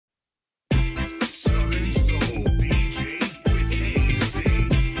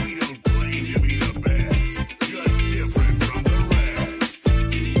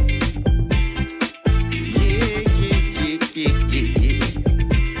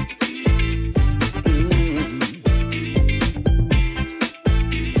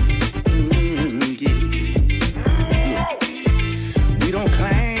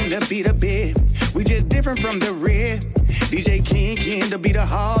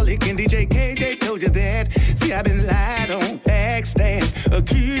holic, and DJ KJ told you that. See, I've been lied on, backstab,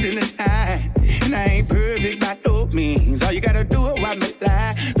 accused in the eye. And I ain't perfect by no means. All you gotta do is watch me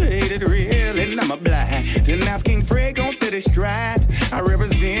lie. Hate it real, and I'm a blind. The North King Fred gon' steady stride. I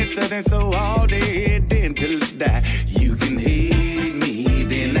represent Southern Soul all day, then till I die. You can hate me,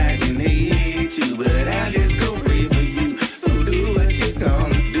 then I can hate you, but I just go pray for you. So do what you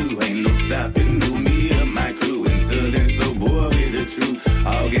gonna do. Ain't no stopping, no me or my crew. And Southern Soul, boy, with the truth.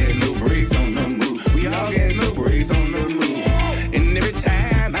 All gas, no brakes on the move. We all gas, no brakes on the move. And every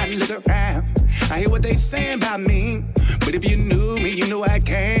time I look around, I hear what they saying about me. But if you knew me, you know I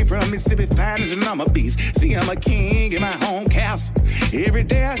came from Mississippi finest, and I'm a beast. See, I'm a king in my home castle. Every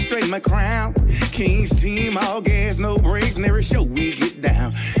day I straighten my crown. King's team, all gas, no brakes, and every show we get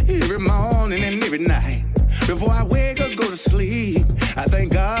down. Every morning and every night. Before I wake up, go to sleep, I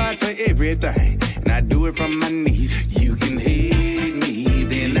thank God for everything, and I do it from my knees. You can hate me,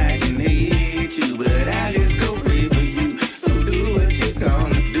 then I can hate you, but I just go pray for you. So do what you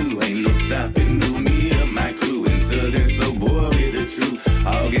gonna do. Ain't no stopping, no me or my crew. And Southern Soul, boy, with the truth.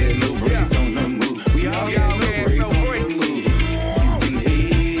 All gas, no brakes on the move. We all gas, no brakes on the move. You can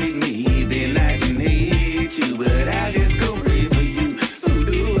hate me, then I can hate you, but I just go pray for you. So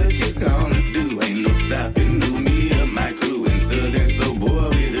do what you gonna do. Ain't no stopping, no me or my crew. And Southern Soul, boy,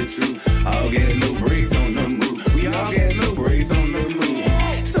 with the truth. All gas, no brakes on the move. We all gas, no brakes on the move.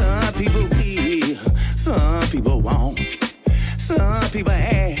 Some people will, some people won't. Some people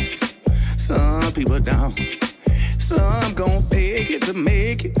ask, some people don't. Some gon' fake it to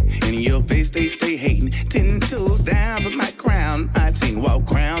make it. And in your face they stay hating. 10 toes down for my crown. My team walk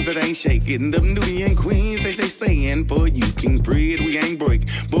crowns that ain't shaking. Them Nubian queens they say saying, for you King Fred we ain't break.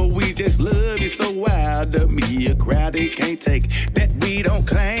 But we just love you so wild. The media crowd they can't take. That we don't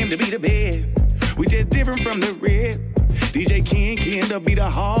claim to be the best. We just different from the red. DJ King end up be the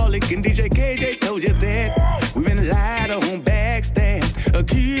holic, and DJ KJ told you that. We been lied on, backstab,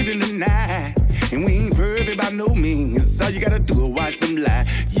 accused in the night. And we ain't perfect by no means. All you gotta do is watch them lie.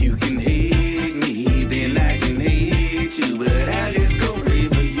 You can hate me, then I can hate you, but I just go pray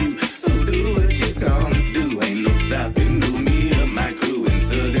for you. So do what you gonna do. Ain't no stopping, no me or my crew. And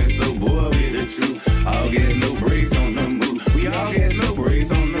Southern Soul, boy, with the truth. All gas, no brakes on the move. We all gas, no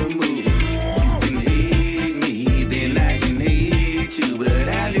brakes on the move. You can hate me, then I can hate you, but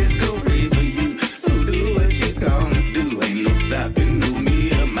I just go pray for you. So do what you gonna do. Ain't no stopping, no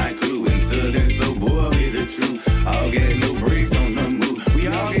me or my crew. And Southern Soul, boy, with the truth. All gas, no brakes on the move. We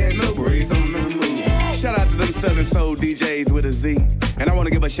all gas, no brakes on the move. Shout out to them Southern Soul DJs with a Z. And I want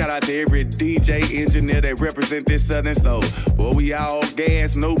to give a shout out to every DJ engineer that represent this Southern Soul. Boy, we all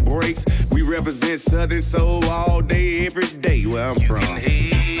gas, no brakes. We represent Southern Soul all day, every day where I'm from. You can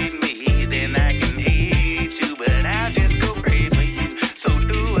hate me, then I can hate you, but I'll just go pray for you. So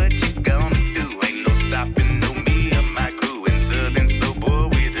do what you gonna do. Ain't no stopping, no me or my crew. And Southern Soul, boy,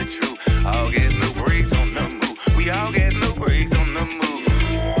 with the truth. All gas, no brakes on the move. We all gas, no brakes on the move.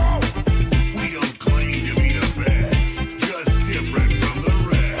 We don't claim to be the best, just different from the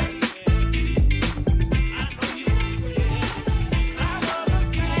rest.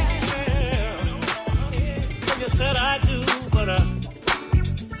 You said I do, but I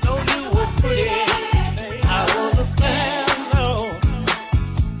know you were pretty. I was a fan, no.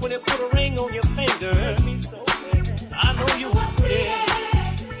 When they put a ring on your finger, I know you were pretty.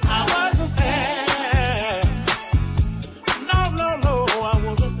 I wasn't there. No, I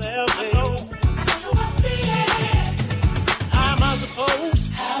wasn't there, baby. How am I supposed,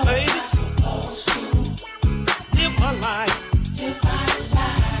 baby, live my life?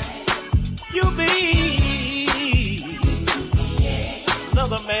 You be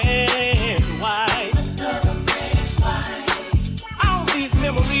another man's wife. All these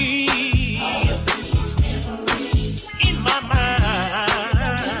memories in my mind.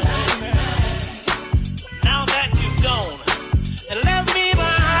 Now that you've gone and left me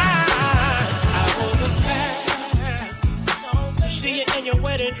behind, I wasn't there. See you in your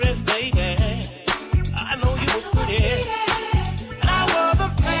wedding dress, baby. I know you were pretty. And I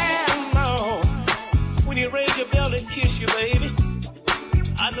wasn't there, no. When he raised your belt and kissed you, baby,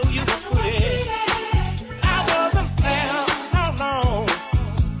 I know you were pretty. I wasn't there, no.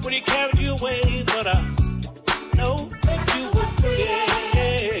 When he carried you away, but I know that you were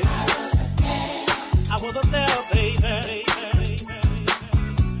pretty. I wasn't there, baby.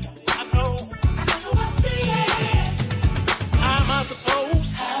 I know. How am I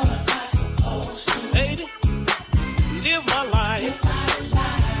supposed, baby, live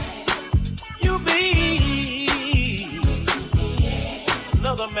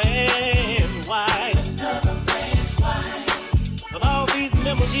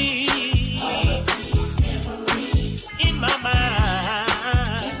memories, in my mind.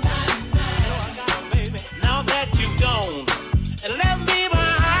 Baby, now that you've gone and left me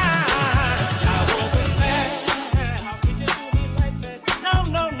behind, I wasn't there. How could you do me like that?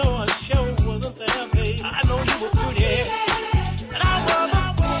 No, I sure wasn't there, baby. I know you were pretty, and I wasn't.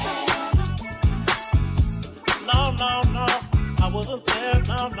 No, I wasn't there.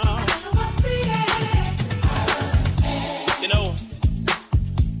 No. You know,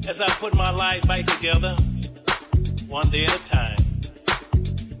 as I put my life back together, one day at a time,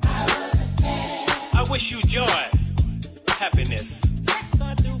 I wish you joy, happiness, yes,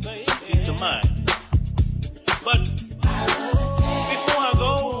 I do, baby, peace of mind. But before I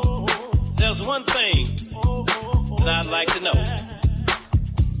go, there's one thing that I'd like to know.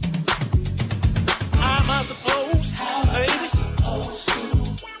 How am I supposed, baby,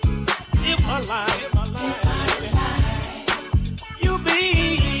 live my life? You be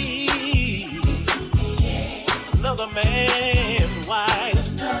another man's wife.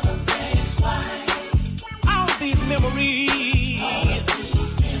 All these memories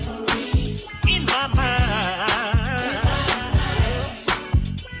in my mind.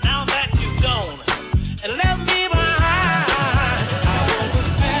 Now that you've gone and left me behind, I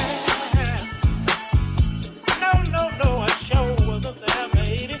wasn't there. No, I sure wasn't there,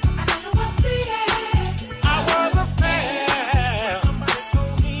 baby. I wasn't there. Somebody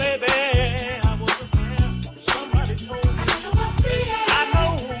told me, baby, I wasn't there. Somebody told me, I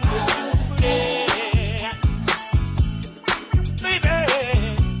know you were pretty. Baby,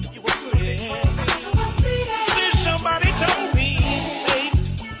 you were pretty. See, somebody told me, baby.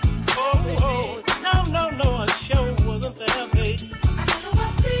 Oh, no, I sure wasn't there, baby.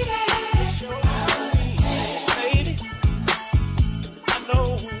 Lady, I know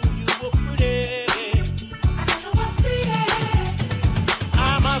you were pretty.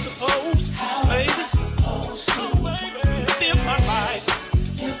 How am I supposed, baby, live my life?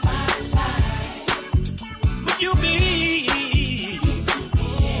 Would you be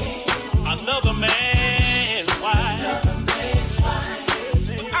another man's wife?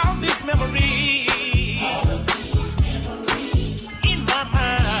 All these memories in my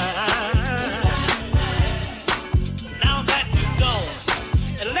mind. Now that you've gone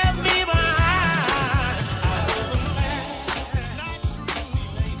and left me behind,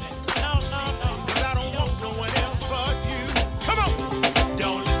 no. I don't want no one else but you. Come on,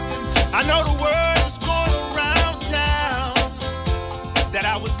 don't listen. I know the word is going around town that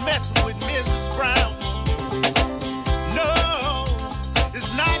I was messing with Mrs. Brown. No,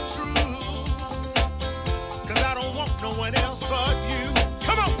 it's not true, 'cause I don't want no one else but you.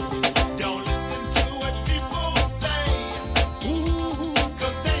 Come on, don't listen to what people say, ooh,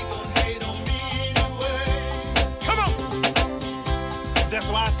 'cause they gon' hate on me anyway. Come on, that's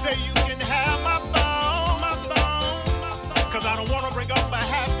why I say you can have my bone, 'cause I don't want to bring up a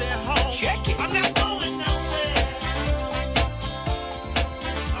happy home. Check it. I'm not going nowhere.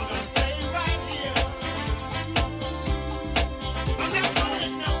 I'm gonna stay right here. I'm not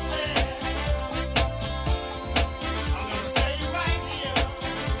going nowhere. I'm gonna stay right here.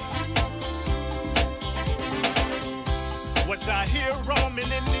 What I hear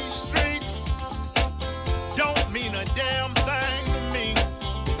roaming in these streets don't mean a damn thing to me.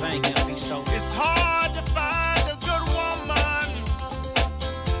 This ain't gonna be so. It's hard to find a good woman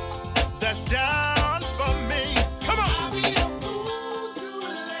that's down for me. Come on. I'll be a fool to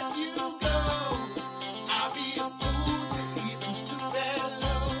let you go. I'll be a fool to even stoop that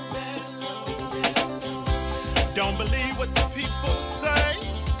low. Don't believe what the people say.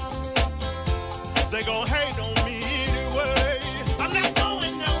 They gon' hate on me anyway. I'm not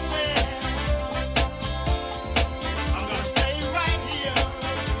going nowhere. I'm gonna stay right here.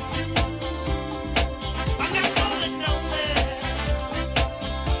 I'm not going nowhere.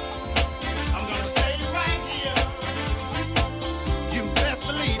 I'm gonna stay right here. You best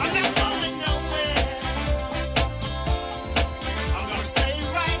believe it. I'm not going nowhere. I'm gonna stay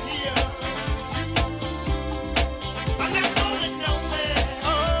right here. I'm not going nowhere. Oh,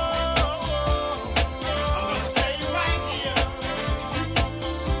 I'm gonna stay right here.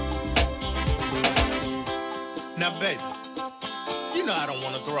 Now, baby, you know I don't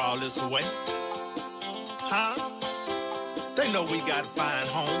want to throw all this away. Huh? They know we got a fine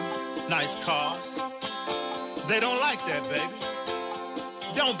home, nice cars. They don't like that, baby.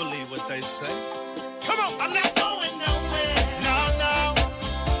 Don't believe what they say. Come on, I'm not going nowhere. No.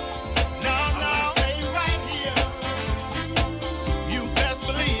 I'm gonna stay right here. You best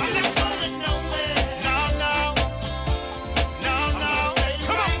believe it. I'm not going nowhere. No. I'm gonna stay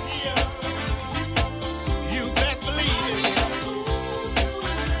right here. You best believe it.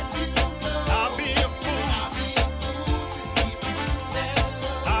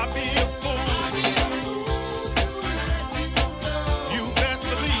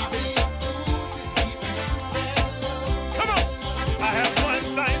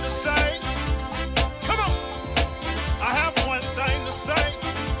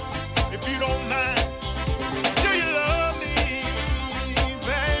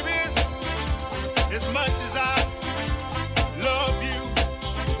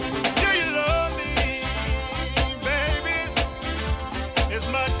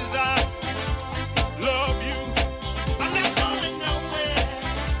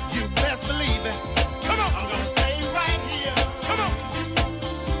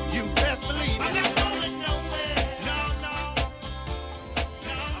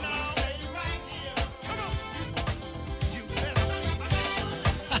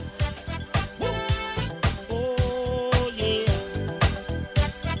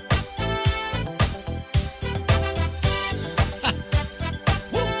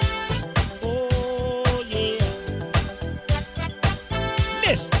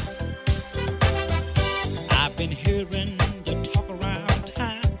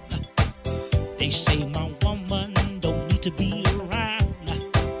 They say my woman don't need to be around.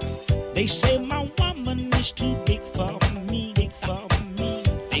 They say my woman is too big for me, big for me.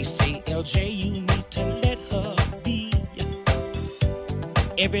 They say, LJ, you need to let her be.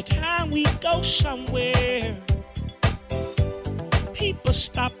 Every time we go somewhere, people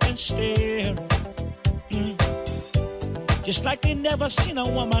stop and stare. Just like they never seen a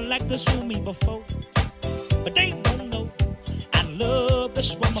woman like this with me before. But they don't know I love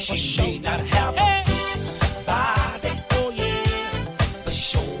this woman for sure. She may not have a body, oh yeah, but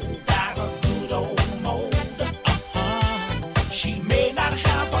she sure got a good old mold. She may not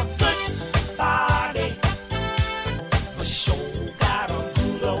have a good body, but she sure got a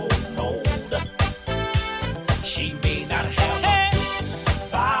good old mold. She may not have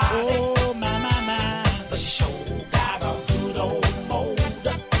a body, oh my, but she sure got a good old mold.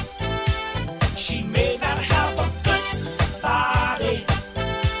 She may not have a good body,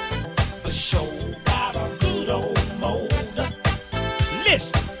 but she sure got a good old mold.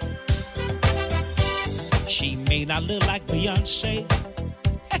 Listen, she may not look like Beyonce,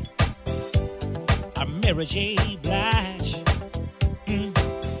 or Mary J. Blige,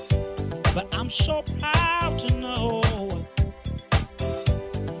 but I'm so proud to know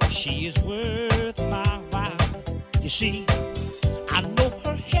she is worth my while. You see, I know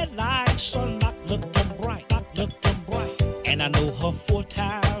her headlights are not looking bright, not looking bright, and I know her 4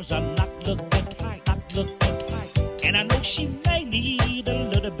 tires are not looking tight, not looking tight, and I know she may need a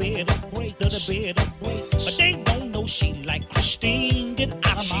little bit of break, but they don't know she like Christine. Get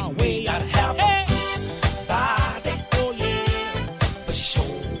out of my way. She may not have a body, oh yeah, but she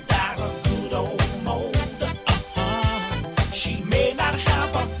sure got a good old mold. She may not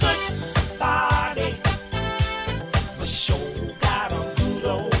have a good body, but she sure got a good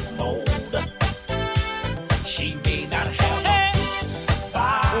old mold. She may not have a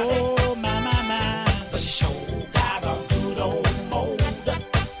body, oh my, but she sure got a good old mold.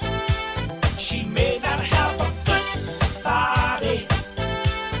 She may not have a good body,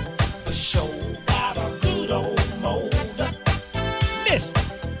 but she sure got a good old mold. Listen,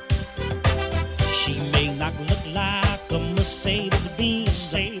 she may not look like a Mercedes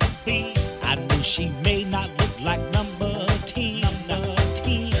Benz. I know she may not look like number 10.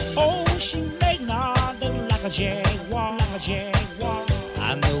 Oh, she may not look like a Jaguar.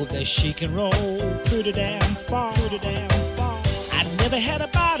 I know that she can roll pretty damn far. I never had a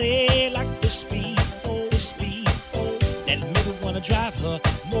body like this before. That made me wanna drive her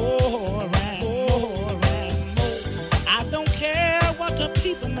more and more. I don't care what the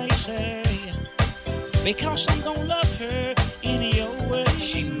people may say, because I'm gonna love her any old way.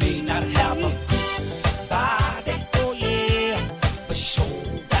 She may not have a good body, oh yeah, but she sure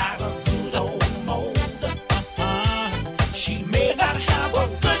got a good old mold. She may not have a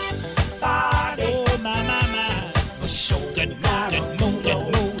good body, oh my, but she sure got a good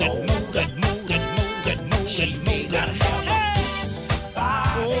old mold. She may not have a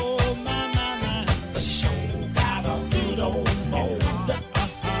body, oh my, but she sure got a good old mold.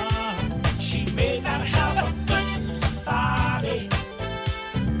 She may not have a good body,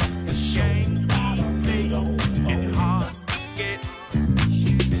 but she sure got a good old mold.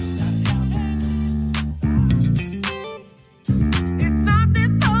 She may not have a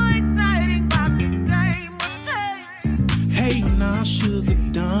Something so exciting about this game of change. Hey, now, sugar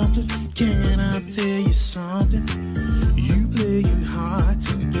dumpling, can I tell you something? You playing hard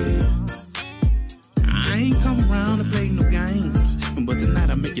to get. I ain't come around to play no games, but tonight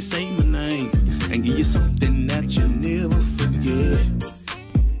I make you say my name and give you something that you never forget.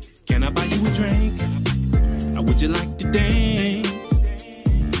 Can I buy you a drink? Or would you like to dance?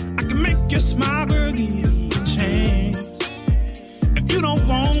 I can make you smile, girl, give me a chance. If you don't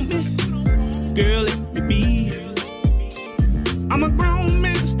want me, girl, let me be. I'm a grown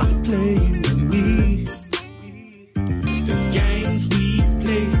man, stop playing with me. The games we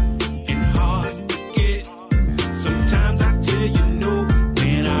play ain't hard to get. Sometimes I tell you no,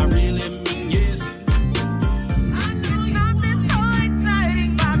 and I really mean yes. Something so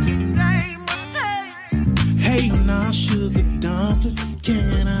exciting about this game of change. Hey, now, sugar dumpling,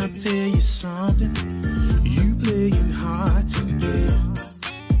 can I tell you something? You playing hard to get.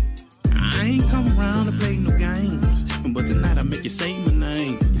 I ain't come around to play no games, but tonight I make you say my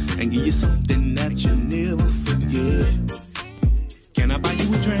name and give you something that you never forget. Can I buy you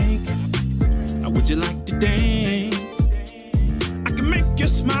a drink? Or would you like to dance? I can make you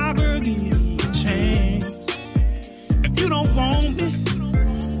smile, girl, give me a chance. If you don't want me,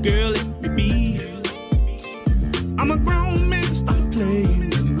 girl, let me be. I'm a grown man, stop playing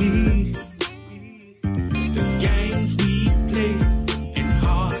with me. The games we play ain't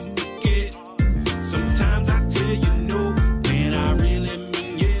hard to get.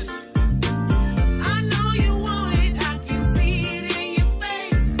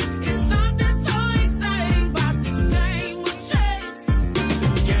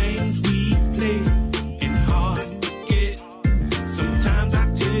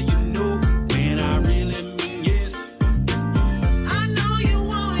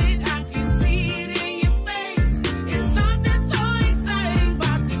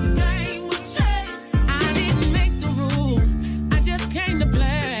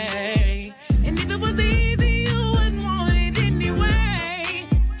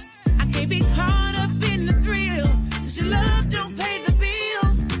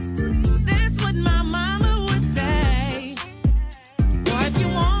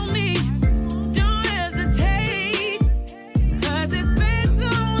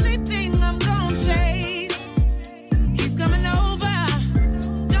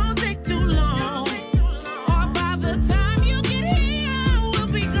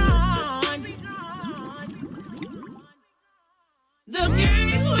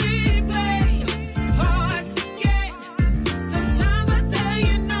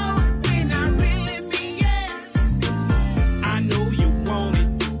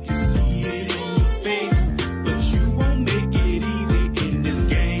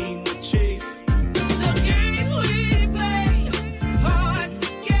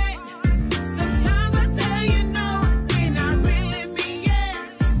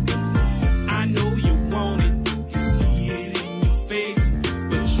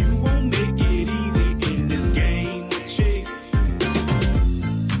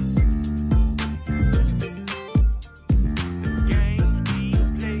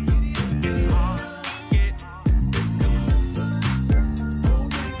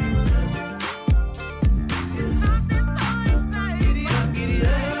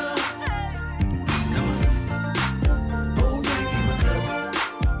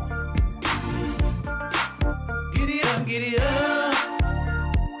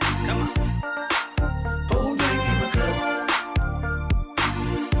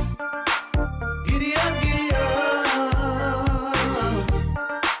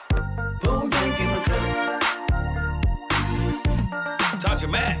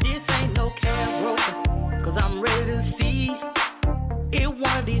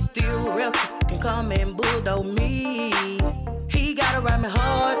 of these steel wrestlers can come and bulldoze me. He gotta ride me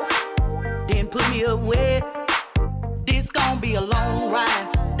hard, then put me up wet. This gon' be a long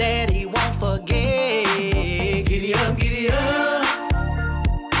ride that he won't forget. Giddy up, giddy up.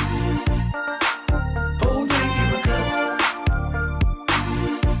 Pour drink in my cup.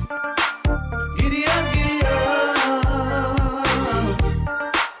 Giddy up, giddy up.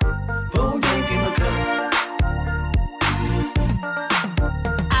 Pour drink in my cup.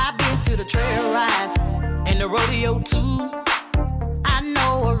 I've been to the trail ride and the rodeo too. I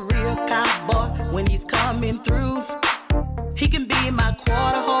know a real cowboy when he's coming through. He can be my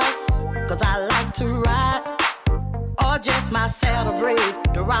quarter horse, cause I like to ride, or just my saddle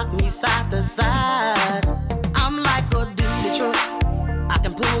braid to rock me side to side. I'm like a duty truck, I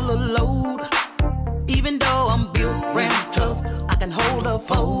can pull a load. Even though I'm built brand tough, I can hold a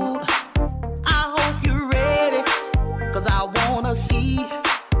fold. I hope you're ready, cause I wanna see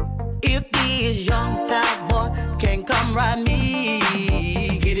if this young cowboy can come ride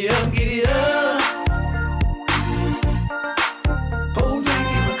me. Giddy up, giddy up. Pour drink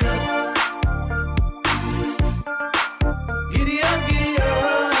in my cup. Giddy up, giddy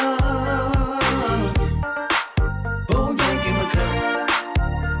up. Pour drink in my cup.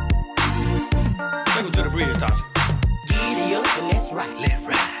 Take him to the bridge, Tasha. Giddy up and let's ride. Let's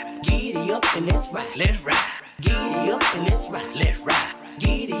ride. Giddy up and let's ride. Let's ride. Giddy up and let's ride. Let's ride.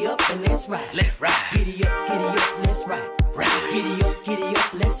 Giddy up and let's ride. Let's ride. Giddy up, let's ride. Ride. Giddy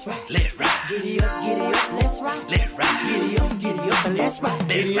up, let's ride. Let's ride. Giddy up, let's ride. Let's ride. Giddy up and let's ride.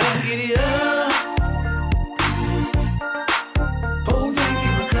 Giddy up, giddy up. Pour drink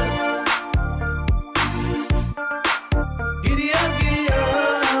in my cup. Giddy up, giddy up.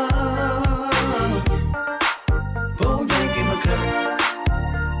 Pour drink in my cup.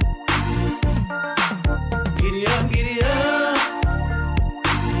 Giddy up, giddy up.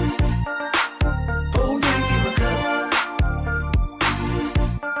 Pour drink in my cup.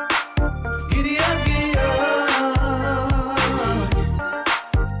 Giddy up, giddy up.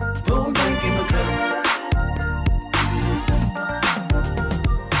 Pour drink in my cup.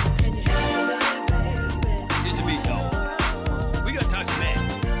 It's a big dog. We got Tasha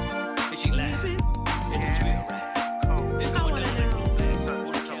mad. And she lied. And the drill ride. It's going down that road flag.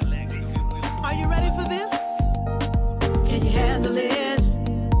 Are you ready for this? Can you handle it?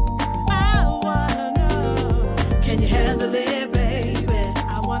 I wanna know. Can you handle it, baby?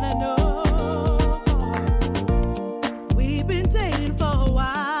 I wanna know. We've been dating for a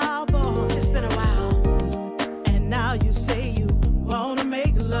while, boy. It's been a while. And now you say you wanna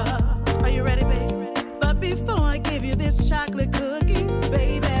make love. Are you ready, baby? But before I give you this chocolate cookie,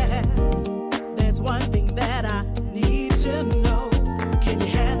 baby, there's one thing that I need to know. Can you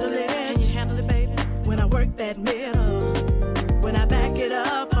handle it? Can you handle it, baby? When I work that middle, when I back it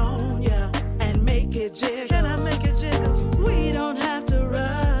up on ya and make it jiggle. Can I make it jiggle? We don't have to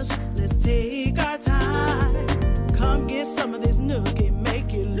rush. Let's take our time. Come get some of this nookie,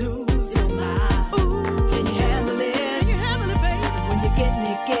 make you lose your mind. Ooh, Can you handle it? can you handle it, baby? When you're getting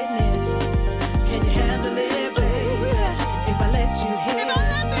it, getting it. Can you handle it, baby? If I let you hit If it, I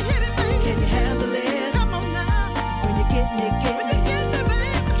let you hit it, baby. can you handle it? Come on now. When you're getting it, When getting you it. get me,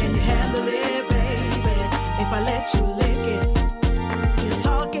 baby. Can you handle it, baby? If I let you lick it, you're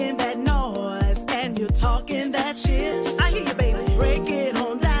talking that noise and you're talking that shit. I hear you, baby. Break it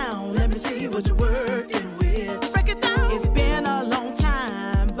on down. Let me see what you're working with. Break it down. It's been a long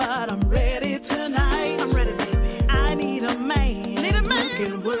time, but I'm ready tonight. I'm ready, baby. I need a man. Need a man who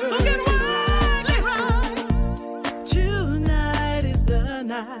can work. who can work it it right. Tonight is the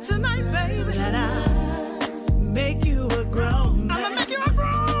night. Tonight, baby. That I make you a grown man. I'ma make you a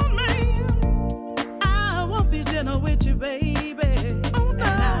grown man. I won't be gentle with you, baby. Oh, no.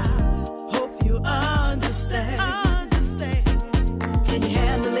 And I hope you understand. Can you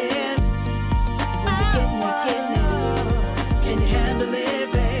handle it? When you're getting it, getting it. Can you handle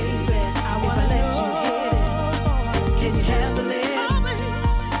it, baby? If I let you hit it. Can you handle it? Oh, baby.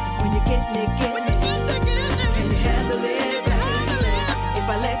 When you're getting it, When getting you it. get me, get me. Can you handle it, Can you handle baby? it? If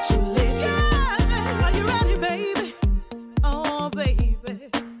I let you lick it. Yeah. Are you ready, baby? Oh, baby.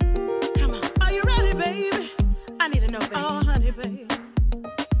 Come on. Are you ready, baby? I need to know, baby. Oh, honey, baby.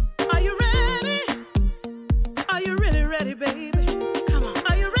 Are you ready? Are you really ready, baby? Come on.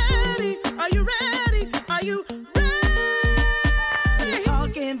 Are you ready? Are you ready? Are you ready? You're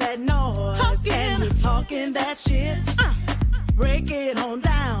talking that noise. Talking. And you're talking that shit. Break it on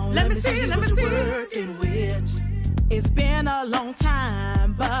down. Let me see, let what me you're see. working with. It's been a long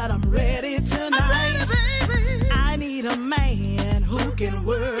time, but I'm ready tonight. I'm ready, baby. I need a man who can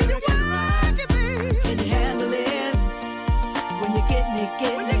work Can you it right. work it, baby? Can you handle it? When you're getting it,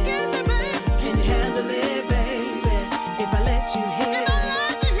 Can you handle it, baby? If I let you hit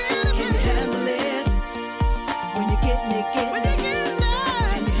it, can you handle it? When you get me,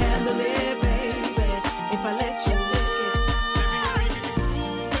 can you handle it, baby? If I let you lick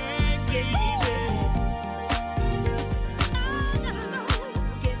it.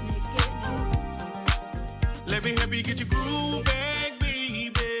 Let me help you get your groove back,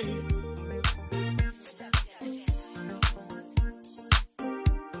 baby.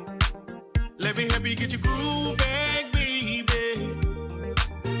 Let me help you get your groove back, baby.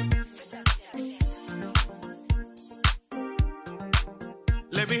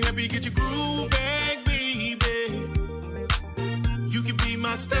 Let me help you get your groove back, baby. You can be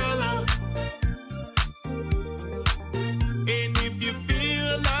my Stella. And if you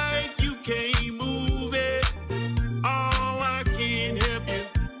feel like you can't move it, oh, I can help you,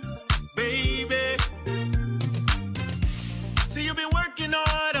 baby. See, you've been working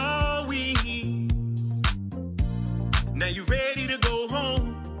hard all week. Now you're ready to go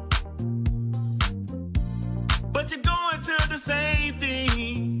home, but you're going to the same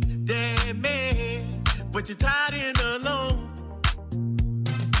thing, that man, but you're tired and alone.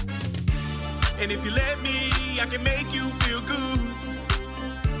 And if you let me, I can make you feel good.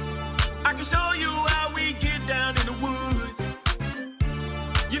 I can show you how we get down in the woods.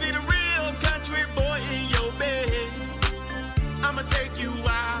 You need a real country boy in your bed. I'ma take you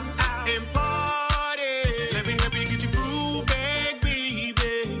out and party. Let me help you get your groove back,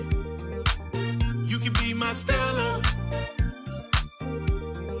 baby. You can be my Stella.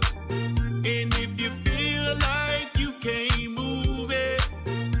 And if you feel like you can't move it,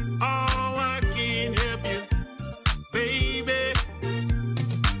 oh, I can help you, baby.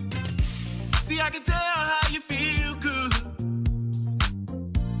 See, I can tell how you feel good,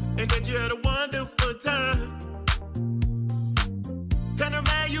 and that you had a wonderful time. Kinda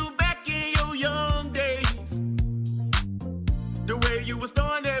remind you back in your young days, the way you was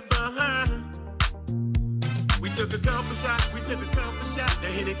throwing that behind. We took a couple shots,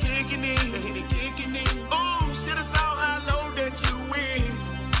 They hit it kicking in, Ooh, shoulda saw how low that you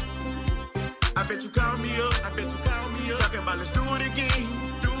went. I bet you call me up, talking about let's do it again,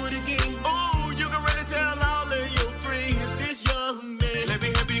 Ooh, you can really tell all of your friends, this young man. Let me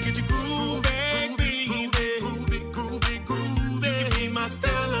help you get your groove back, baby. Groove it. You can be my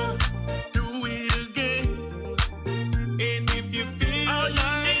Stella, do it again. And if you feel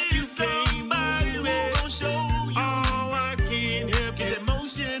like you can't move it, show you, oh, I can help you. Get that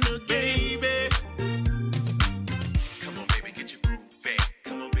motion again, baby. Come on, baby, get your groove back.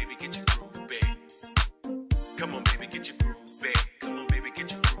 Come on, baby, get your groove back. Come on, baby, get your groove back. Come on, baby,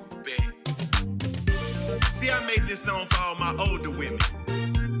 get your groove back. See, I made this song for all my older women.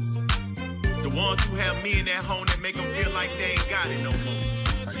 The ones who have men at home that make them feel like they ain't got it no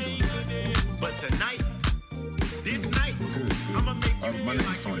more. But tonight, this night, I'ma make you My feel name is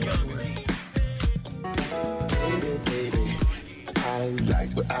like Tony, you by the way. Baby, I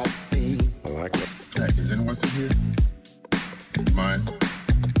like what I see. I like it. Hey, is anyone sitting here? Mine?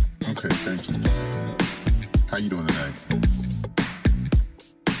 Okay, thank you. How you doing tonight?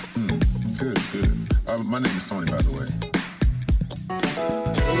 Good. My name is Tony, by the way.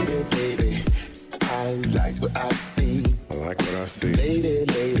 Baby, I like what I see. I like what I see.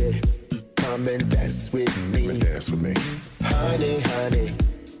 Lady, come and dance with me. Honey,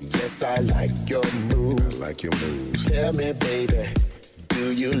 yes, I like your moves. Tell me, baby,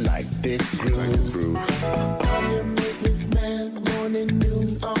 do you like this groove? You make this man morning,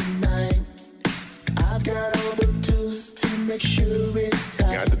 noon, all night. I've got all the tools to make sure it's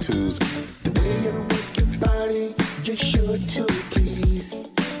tight. Got the tools. The way you work your body, you're sure to please.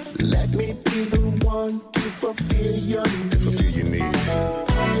 Let me be the one to fulfill your needs.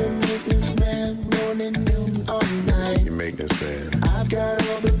 You make this man morning, noon, all night. You make this man. I've got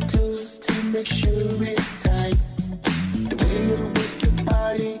all the tools to make sure it's tight. The way you work your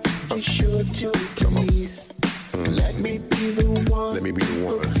body, you're sure to please. Let me be the one.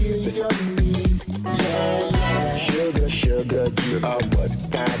 Fulfill your needs. Yeah. Sugar, you are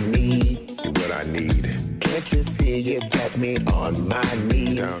what I need. Can't you see you got me on my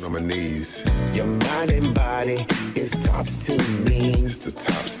knees? Down on my knees. Your mind and body is tops to me. It's the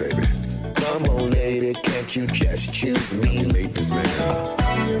tops, baby. Come on, lady, can't you just choose me? You make this man.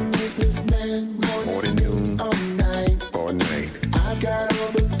 You make this man Morning, noon, all night. all night. I got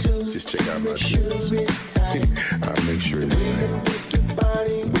all the tools. Just check out my make sure it's tight. I'll make sure it's When you right. work your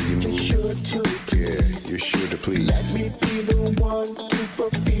body, When you you're move. sure to Yeah, please. you're sure to please. Let me be the one to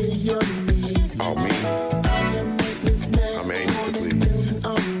fulfill your needs. Oh, me? You make this man I'm aiming to morning, please. noon,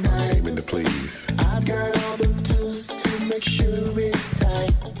 all night. Aiming to please. I've got all the tools to make sure it's tight.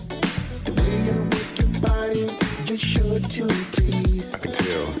 opportunity, please. I can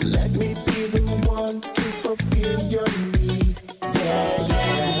tell. Let me be the one to fulfill your needs. Yeah,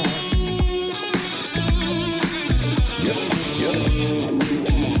 yeah. Yep.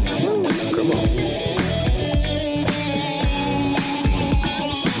 Come on.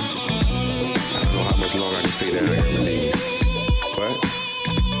 I don't know how much longer I can stay down here and release, but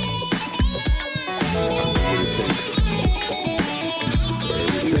I know what it takes.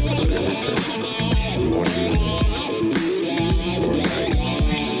 Whatever it takes. Morning or night.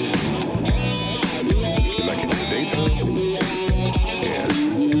 You like it in the daytime?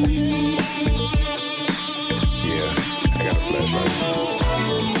 Yeah, I got a flashlight.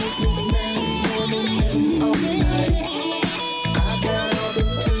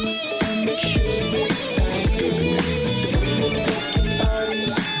 It's good to me.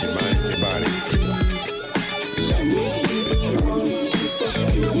 Your body. It's tops.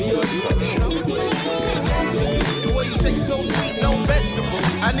 The way you shake so sweet, no vegetables.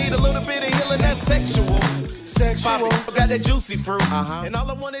 I need a little bit of healing that's sexual. Poppy, got that juicy fruit. And all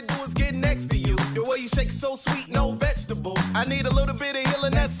I wanna do is get next to you. The way you shake so sweet, no vegetables. I need a little bit of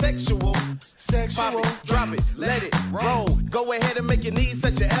healing that's sexual. Poppy, drop it, let it roll. Go ahead and make your knees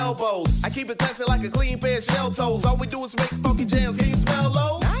touch your elbows. I keep it classy like a clean pair of shell toes. All we do is make funky jams. Can you smell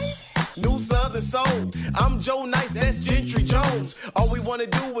those? New Southern Soul. I'm Joe Nice, that's Gentry Jones. All we wanna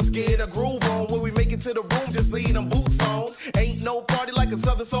do is get a groove on. When we make it to the room, just leave them boots on. Ain't no party like a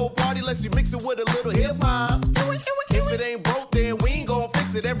Southern Soul party unless you mix it with a little hip hop. If it ain't broke, then we ain't gon'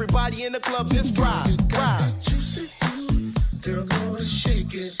 fix it. Everybody in the club just drive. Girl, gonna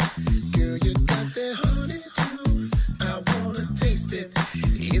shake it. Girl, you got that honey too. I wanna taste it.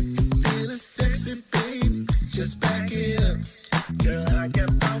 If you feel sexy, babe, just back it up. Girl, I got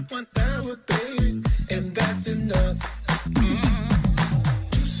about 1 hour, babe, and that's enough.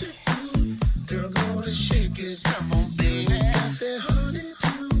 Girl, gonna shake it. Come on, baby. Got that honey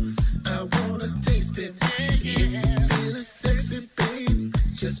too. I wanna taste it. If you feel sexy, babe,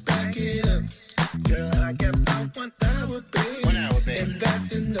 just back it up. Girl, I got about 1 hour, babe. 1 hour, babe. And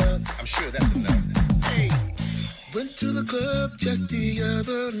that's enough. I'm sure that's enough. Hey. Went to the club just the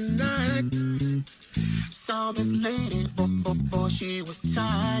other night. Saw this lady, oh, she was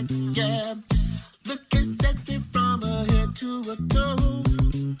tight, yeah. Looking sexy from her head to her toe.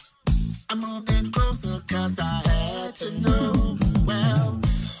 I moved in closer cause I had to know. Well,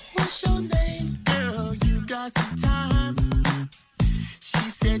 what's your name? Girl, you got some time. She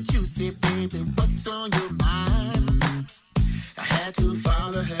said, juicy, baby, what's on your mind? I had to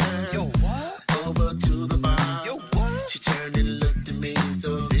follow her. Yo, what? Over to the bar. Yo, what? She turned and looked at me,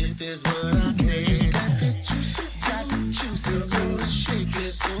 so this is what I said. Got the juicy, girl, shake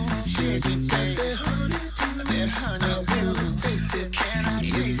it, shake it, got that honey too. That honey, I wanna taste it. Can I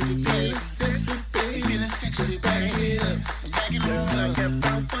taste it? Feel sexy, baby, feeling sexy, just back it up, back it up. I got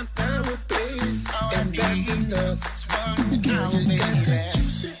about 1 hour, baby, and that's enough. It's 1 hour, baby.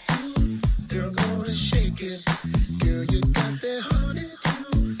 Girl, gonna shake it. Girl, you got that honey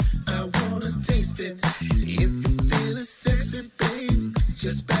too. I wanna taste it. If you feel sexy, babe,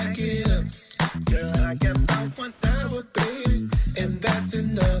 just back it up. Girl, I got about 1 hour, babe, and that's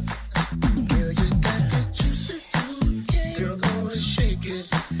enough. Girl, you got that juicy food. Girl, gonna shake it.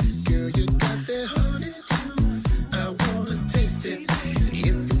 Girl, you got that honey too. I wanna taste it. If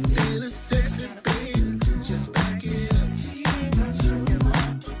you feel sexy, babe, just back it up.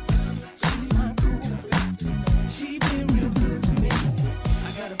 She been real good to me.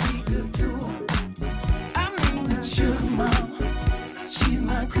 I gotta be good to her. I mean that sugar mom. She's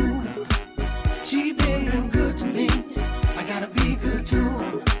my cougar. She been real good to me. I gotta be good to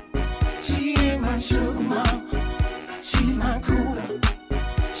her. She ain't my sugar mom. She's my cougar.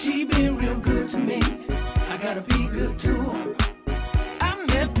 She been real good to me. I gotta be good to her. I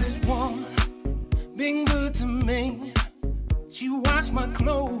met this woman, been good to me. She washed my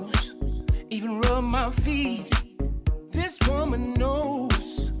clothes, even rub my feet. This woman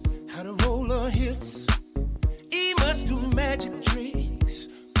knows how to roll her hips. He must do magic tricks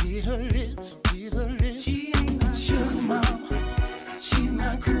with her lips, with her lips. She ain't my sugar mama, she's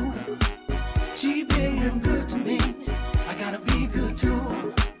my cougar. She been real good to me, I gotta be good to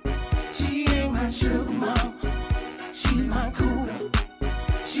her. She ain't my sugar mama, she's my cougar.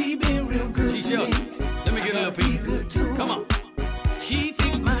 She been real good to me. Let me get a little piece. Come on. She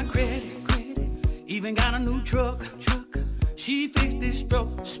fixed my credit, even got a new truck. She fixed this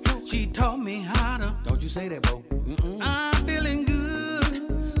stroke. She taught me how to. Don't you say that, Bo. I'm feeling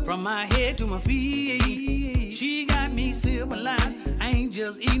good from my head to my feet. She got me silver line. I ain't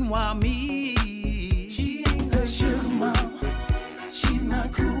just eating wild meat. She ain't the sugar mama, she's my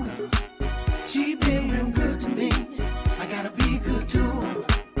cougar. She been real good to me,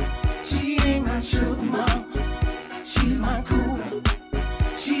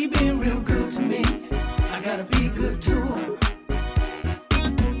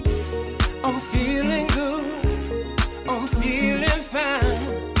 I'm feeling good. I'm feeling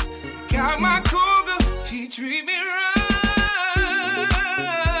fine. Got my cougar, she treat me right.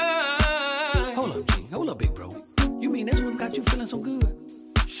 Hold up, G. Hold up, big bro. You mean that's what got you feeling so good?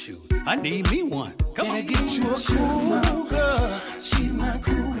 Shoot, I need me one. Come on. Get you a cougar. She's my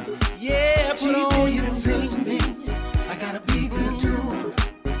cougar. Yeah, put on your good to me. I gotta be good to her.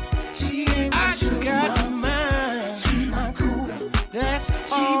 She ain't my sugar. I got mine. She's my cougar. That's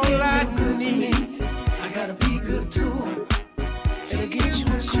all I need. I gotta be good to her. Gotta get you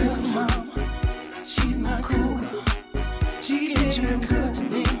a cougar, mama. She's my cougar. She get you good to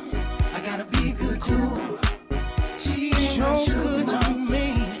me. I gotta be good to her. She ain't so good to me.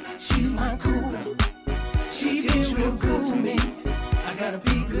 She's my cougar. She gets real good to me. I gotta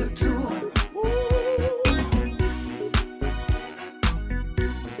be good to her.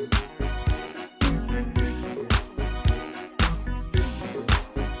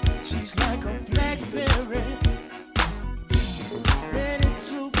 She's like a blackberry, ready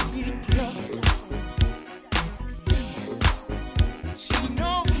to be plucked. She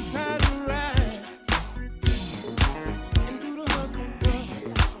knows how to ride and do the hook and buck.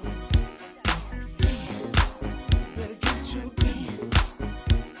 Better get you dance.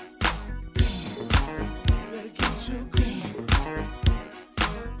 Better get you dance.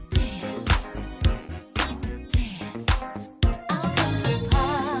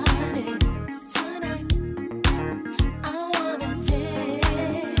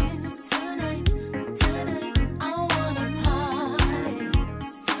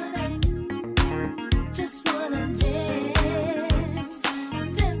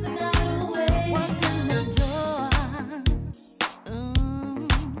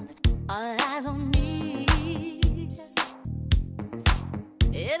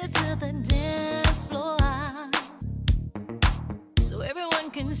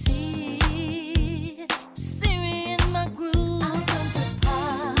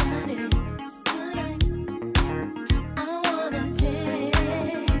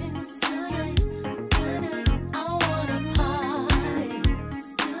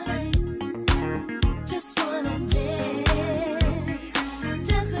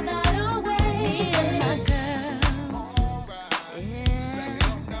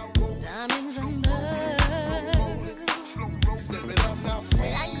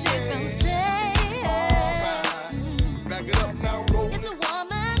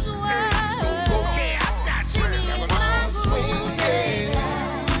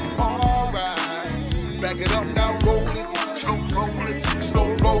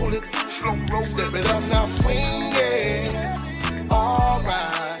 Step it up now, swing it. All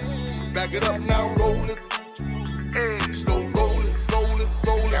right, back it up now, roll it. Slow roll it, roll it,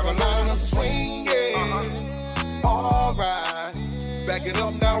 roll it. Carolina, swing it. All right, back it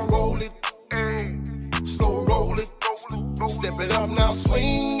up now, roll it. Slow roll it. Step it up now,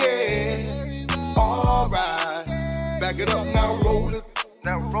 swing it. All right, back it up now, roll it.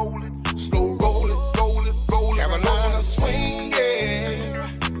 Now roll it. Slow roll it, roll it, roll it. Carolina, swing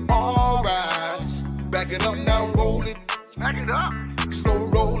it. All right, back it up now, roll it. Back it up. Slow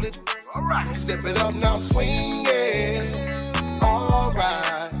roll it. All right. Step it up now, swing it. All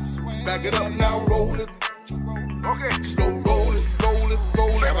right, back it up now, roll it. Okay. Slow roll it, roll it, roll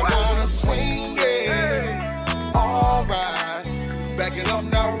it. Carolina, swing it. All right, back it up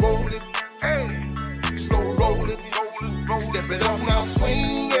now, roll it. Slow roll it, step it up now,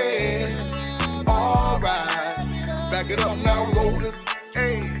 swing it. All right, back it up now, roll it.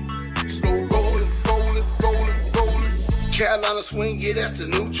 Slow roll it, roll it, roll it, roll it. Carolina swing, yeah, that's the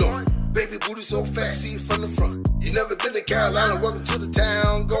new joint. Baby booty so fat, see it from the front. You never been to Carolina, welcome to the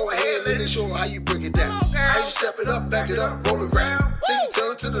town. Go ahead, let me show how you break it down. How you step it up, back it up, roll it round. Then you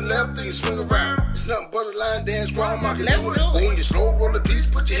turn to the left, then you swing around. It's nothing but a line dance, grandma can do it. But when you slow roll the piece,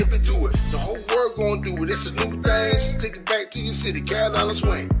 put your hip into it. The whole world gonna do it, it's a new thing. So take it back to your city, Carolina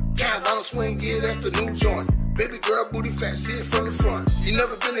swing. Carolina swing, yeah, that's the new joint. Baby girl, booty fat, see it from the front. You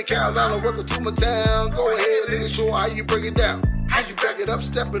never been to Carolina, welcome to my town. Go ahead, let me show how you break it down. How you back it up,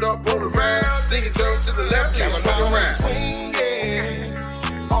 step it up, roll it around. Then you turn to the left, then you swing around. Swing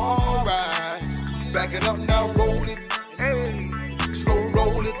it, all right. Back it up now, roll it. Slow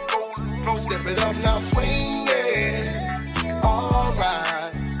roll it, step it up now, swing it. All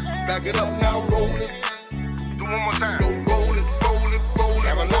right. Back it up now, roll it. Do one more time. Slow roll it, roll it, roll it.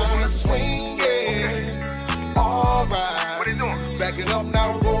 Carolina, swing it. All right. What are you doing? Back it up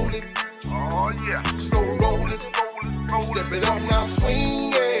now, roll it. Oh yeah. Slow roll it, step it up now,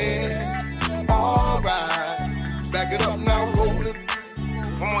 swing it. All right. Back it up now, roll it.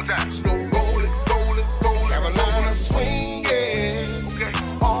 One more time. Slow roll it, roll it, roll it. Carolina, swing it. Okay.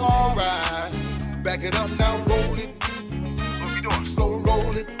 All right. Back it up now, roll it. What we doing? Slow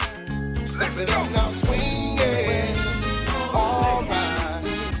roll it. Slap it up now, swing it. All right.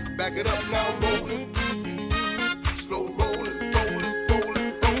 Back it up now, roll it. Slow roll it, roll it, roll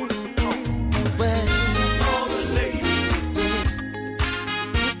it, roll it. Well, All the ladies,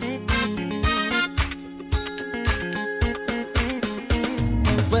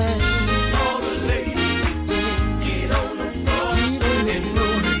 well, all the ladies, get on the floor and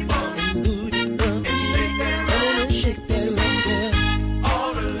move it bump and shake that round. shake that round, girl.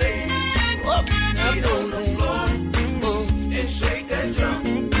 All the ladies, Up, get on the floor and shake that jump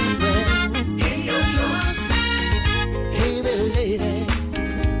in your trunk. Hey there, lady,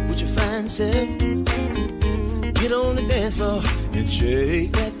 with your fine self, get on the dance floor and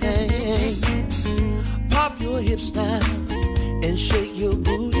shake that thing. Pop your hips now and shake your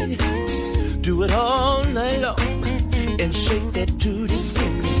booty. Do it all night long and shake that tootie.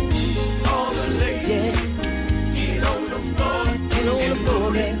 All the ladies, Yeah, get on the floor get on the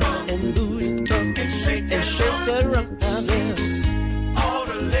floor, girl, and booty bump and shake that and shake that rump now, girl. All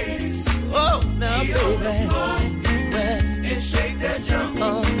the ladies, Oh, now, get on the baby, floor well, and shake that jump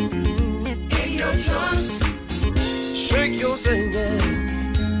in your trunk. shake your finger,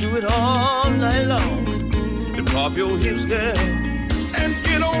 do it all night long, and pop your hips, girl, and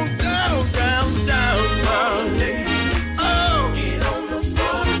get on down, down, down, down. Oh, Get on the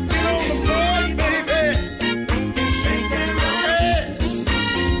floor get on the floor, baby. and shake that rump. Hey,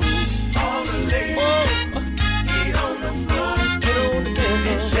 All the ladies, oh, get on the floor get on the dance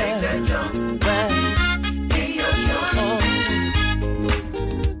and floor, shake that girl. jump Well, in your trunk. oh,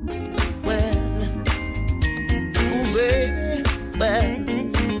 well, ooh, baby, well,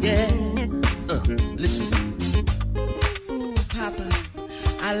 yeah. Listen, Ooh, Papa,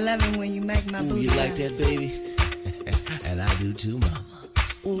 I love it when you make my booty. you like that, baby? And I do too, mama.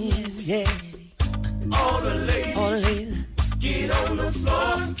 Ooh, Yes. yeah. All the ladies, All the ladies, get on the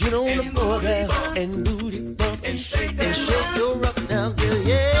floor get on the floor, girl, and booty bump and shake and that shake rump. your up now, girl,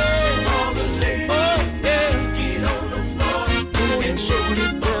 yeah. All the ladies, Oh, yeah. get on the floor Come on and shake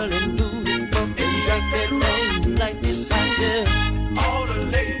it, girl, and booty bump and shake that thing like this, like that. all the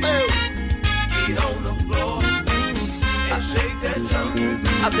ladies, Oh, get on the floor and shake that jump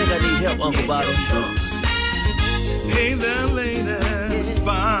I think I need help, Uncle Bottom. Hey there, lady,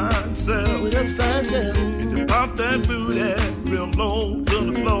 fine self. With a fine self, And you pop that booty real low to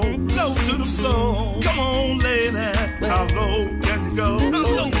the floor, low to the floor. Come on, lady, how low can you go?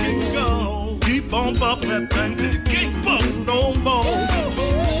 How low can you go? Keep on bumping that thing till you can't bump no more.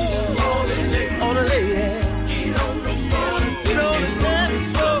 All the ladies, all the ladies, get on the floor get on the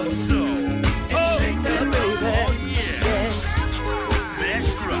dance floor. and shake that Yeah, rump. baby, yeah.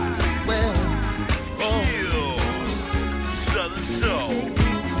 That's right. Well, oh, Feel Southern Soul.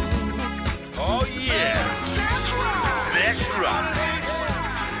 Oh yeah. That's right.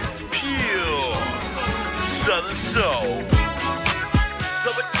 Pure Southern Soul.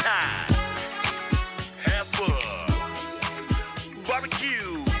 Summertime. Have fun.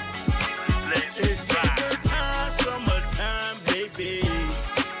 Barbecue. Let's ride. Summertime, baby.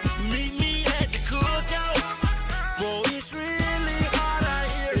 Meet me at the cookout. Boy, it's really hot out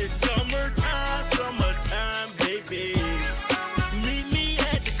here. It's summertime, baby. Meet me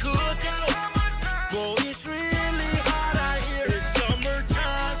at the cookout. Boy, it's really hot out here. It's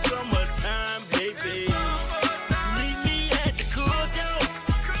summertime, baby. Meet me at the cookout.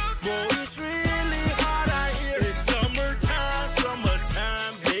 Boy, it's really hot out here. It's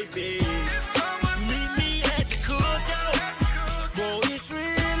summertime, baby. Meet me at the cookout. Boy, it's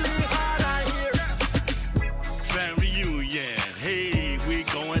really hot out here. Family reunion, hey, we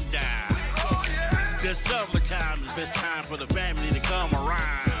going down. The summertime is the best time for the family to come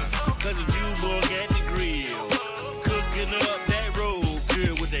around. Cause the Jewbug at the grill, cooking up that road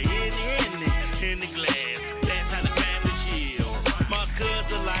good with the Henny in the glass. That's how the family chill. My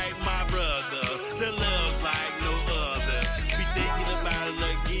cousin like my brother, the love's like no other. Be thinking about it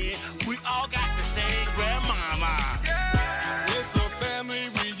again, we all got the same grandmama. It's a family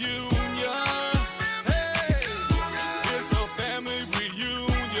reunion. Hey, it's a family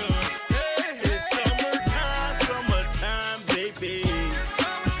reunion. Hey, it's summertime, baby.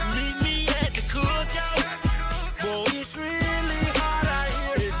 Meet me at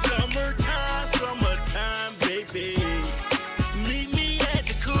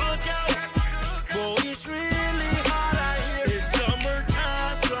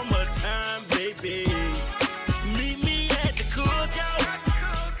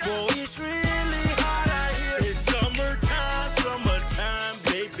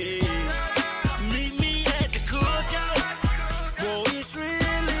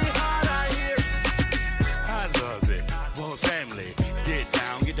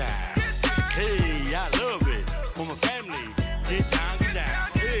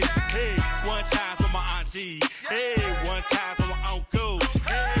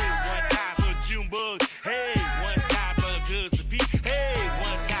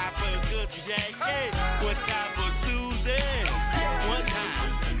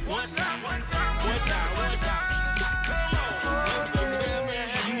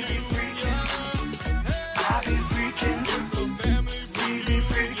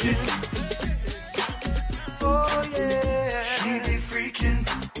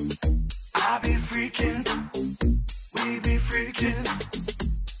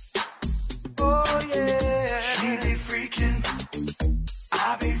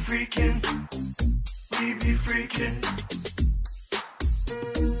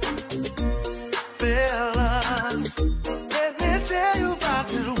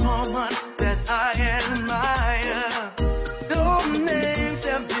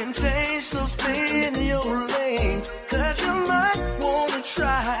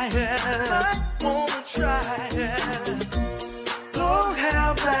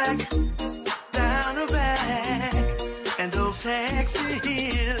down her back, and those sexy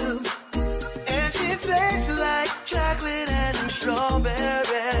hips. And she tastes like chocolate and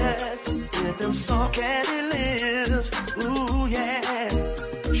strawberries with them soft candy lips. Ooh yeah,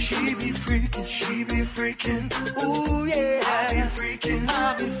 she be freaking. Ooh yeah, I be freaking,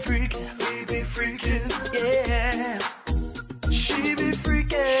 we be freaking, yeah. She be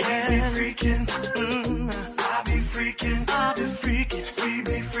freaking, I be freaking, we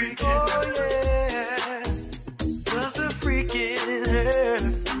be freaking, oh yeah. 'Cause the freak in her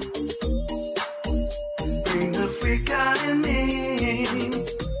bring the freak out in me.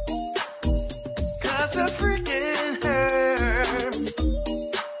 'Cause the freak in her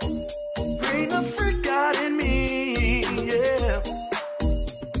bring the freak out in me, yeah.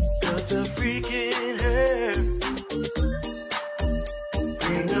 'Cause the freak in her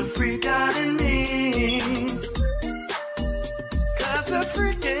bring the freak out in me. 'Cause the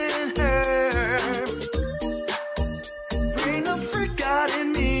freak in her bring the freak out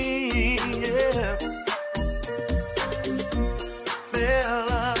in me, yeah.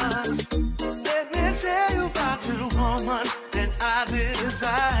 Fellas, let me tell you about the woman that I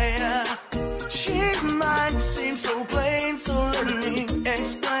desire. She might seem so plain, so let me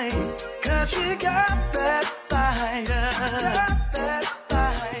explain. 'Cause she got that fire,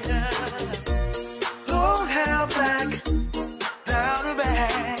 long hair back, down her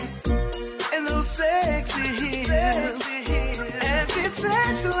back, and those sexy heels. And she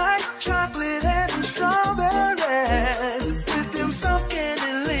tastes like chocolate and strawberries with them soft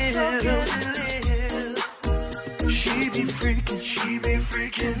candy lips. She be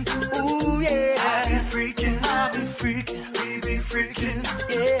freaking, ooh yeah. I be freaking, we be freaking,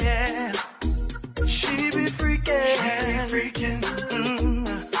 yeah. She be freaking,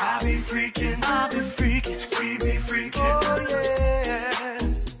 I be freaking, we be freaking, oh yeah.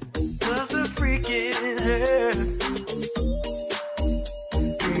 'Cause the freak in her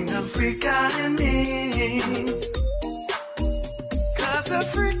bring the freak out in me. 'Cause the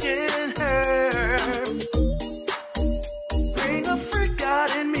freak in her bring the freak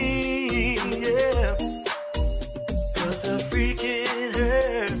out in me, yeah. 'Cause the freak in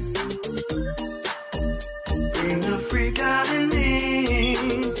her bring the freak out in me.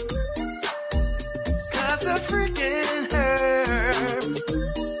 'Cause the freak in her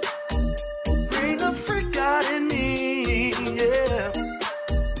bring the freak out in me, yeah.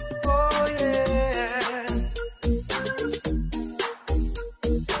 Oh yeah.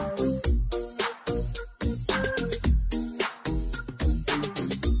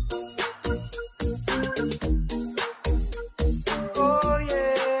 Oh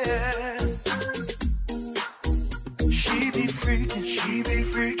yeah. She be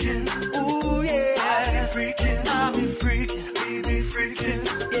freaking, ooh yeah. I be freaking, we be freaking,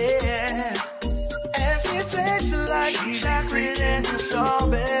 yeah. And she tastes like chocolate and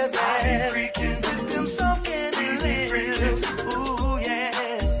strawberries. I be freaking with them soft candy lips. Ooh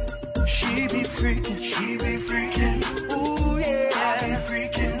yeah. She be freaking, ooh yeah. I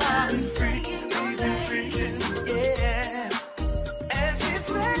be freaking, we be freaking, yeah. And she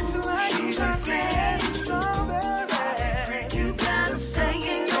tastes like chocolate and strawberries. You gotta stay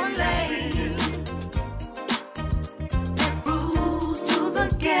in your lane. Rules to the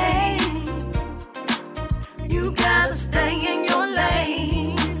game. You gotta stay in your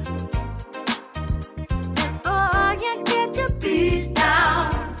lane. Before you get your beat down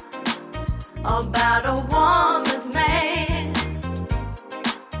about a woman's man.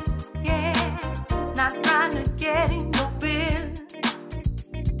 Yeah, not trying to get in your business,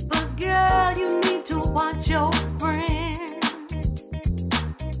 but girl, you need to watch your friend.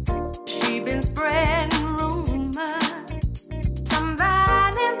 She been spreading rumors.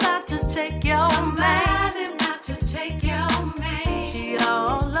 Somebody about to take your man. She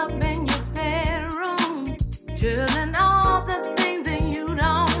all up in your bedroom, chilling all the things that you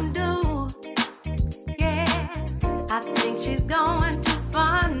don't do. Yeah, I think she's going too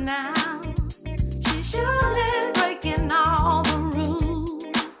far now. She's surely breaking all the rules.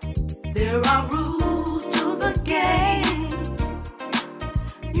 There are rules to the game.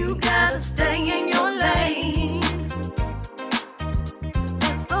 You gotta stay in your lane.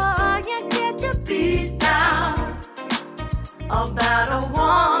 Before you get your beat down about a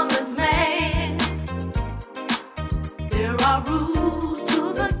woman's man. There are rules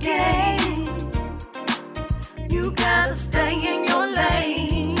to the game. You gotta stay in your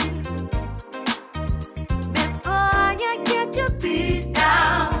lane. Before you get your beat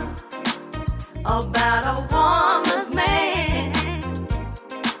down about a woman's man.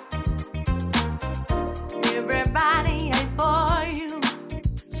 Everybody ain't for you,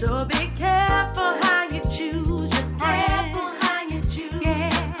 So be careful how you choose your friends.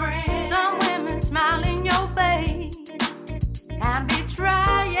 Some women smile in your face and be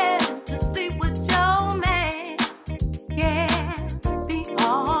trying to sleep with your man. Yeah, be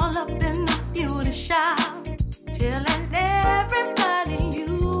all up in the beauty shop, telling everybody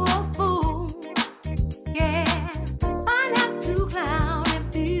you a fool. Yeah, find out to clown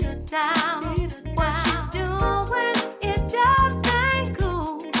and beat her down. What she doing, it just ain't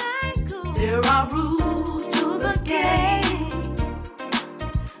cool. There are rules to the game.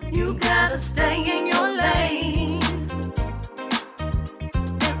 You gotta stay in your lane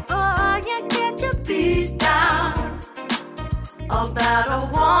before you get your beat down about a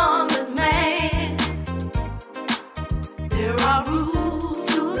woman's man. There are rules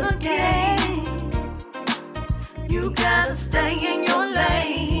to the game. You gotta stay in your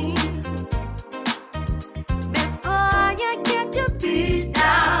lane before you get your beat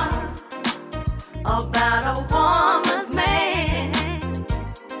down about a woman's man.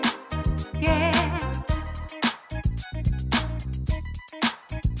 Yeah,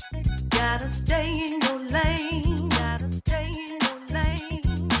 gotta stay in your lane. Gotta stay in your lane.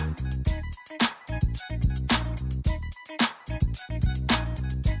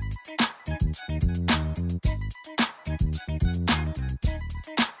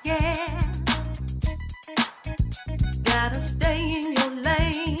 Yeah, gotta stay in your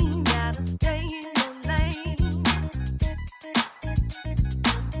lane. Gotta stay in your lane.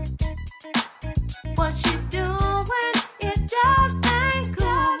 What you doing, it just ain't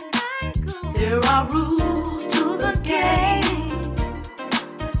cool. There are rules to the game.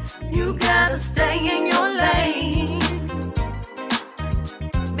 You gotta stay in your lane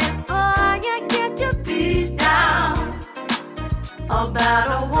before you get your beat down about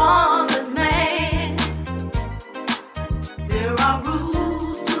a woman's man. There are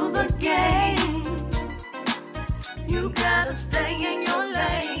rules to the game. You gotta stay in your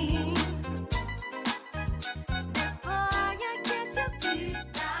lane before you get your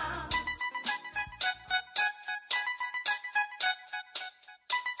beat down.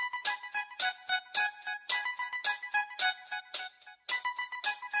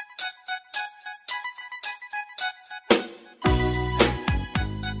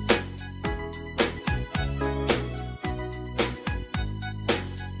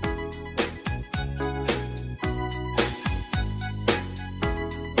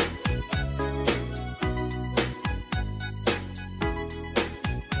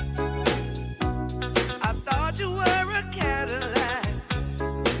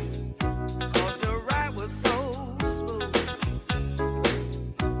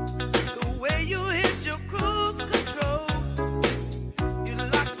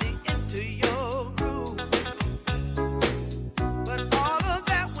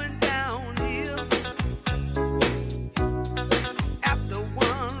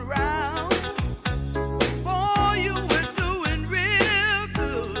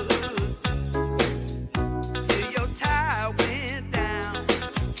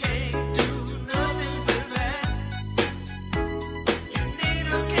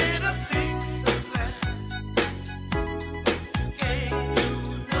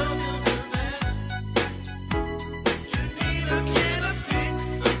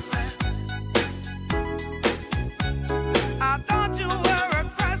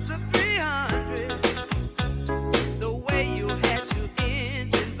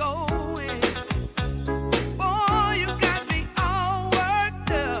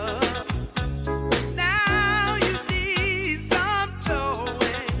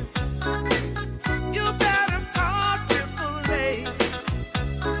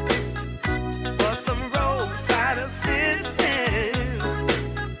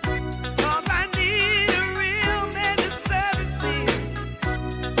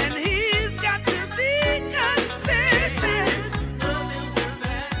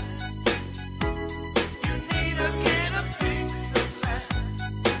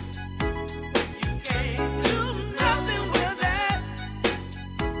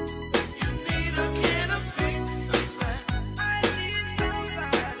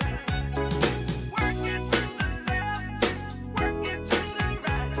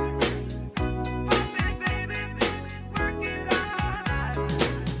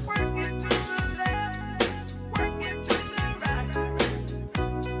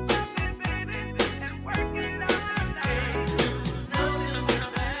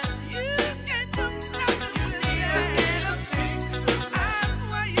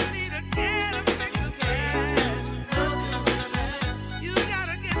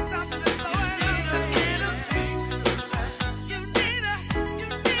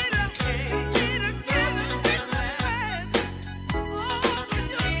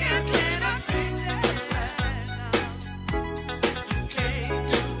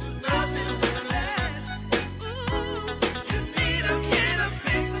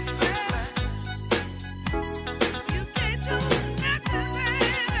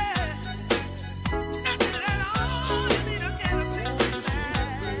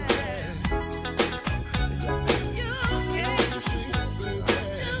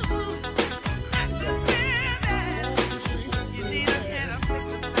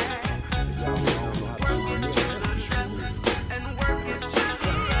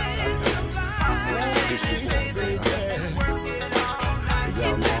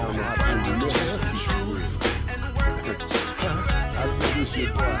 Y'all know I don't know how to do the I said this shit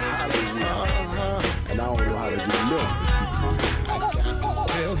for Hollywood, and I don't know how to do nothing.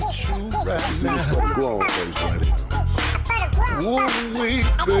 Tell the truth right See, now. this for the grown folks right here. Woo-wee,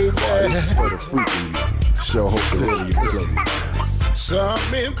 baby. This is for the freaking you. Show hope the rest of you play. Some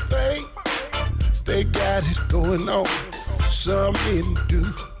men think they got it going on. Some men do,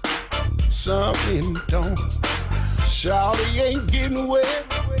 some men don't. Shawty ain't getting wet,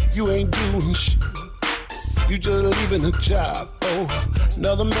 you ain't doing shit. You just leaving a job for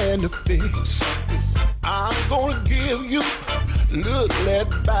another man to fix. I'm gonna give you little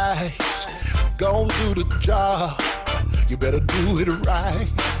advice. Gon' do the job, you better do it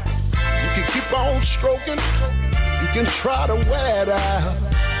right. You can keep on stroking, you can try to wear it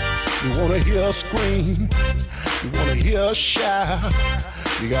out. You wanna hear her scream, you wanna hear her shout.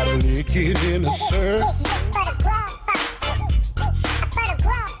 You gotta lick it in a circle.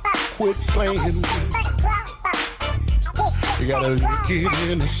 Quit playing with it. You gotta lick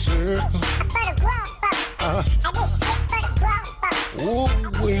it in a circle. Ooh,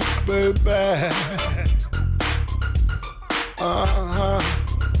 wait, baby.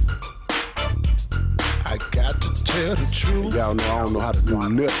 I got to tell the truth. Y'all know I don't know how to do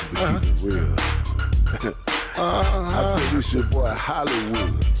nothing to keep it real. I said this shit boy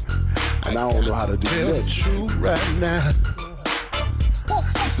Hollywood, and I don't know how to do Tell the nothing. truth right now.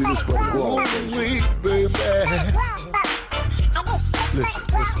 See this for the grown Ooh, folks. wait, baby. Listen.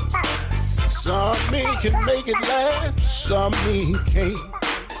 Some men can make it last, some men can't.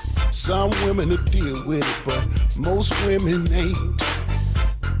 Some women will deal with it, but most women ain't.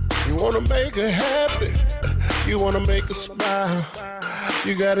 You wanna make her happy, you wanna make her smile.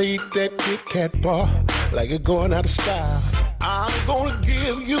 You gotta eat that Kit Kat bar like it's going out of style. I'm gonna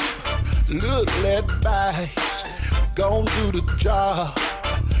give you little advice. Gon' do the job,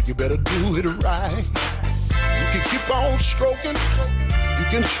 you better do it right. You can keep on stroking, you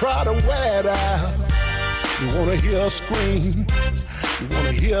can try to wear it out. You wanna hear her scream, you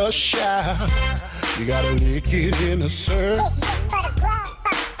wanna hear her shout. You gotta lick it in a circle.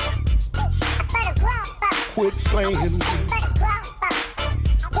 Quit playing with it.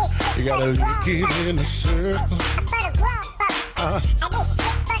 You gotta lick it in a circle.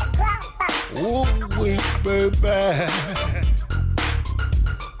 Ooh, wait, baby.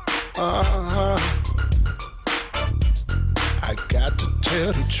 I got to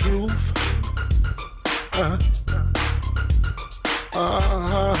tell the truth.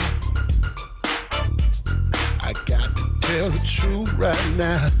 I got to tell the truth right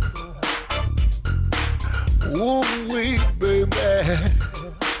now. Ooh, wait, baby.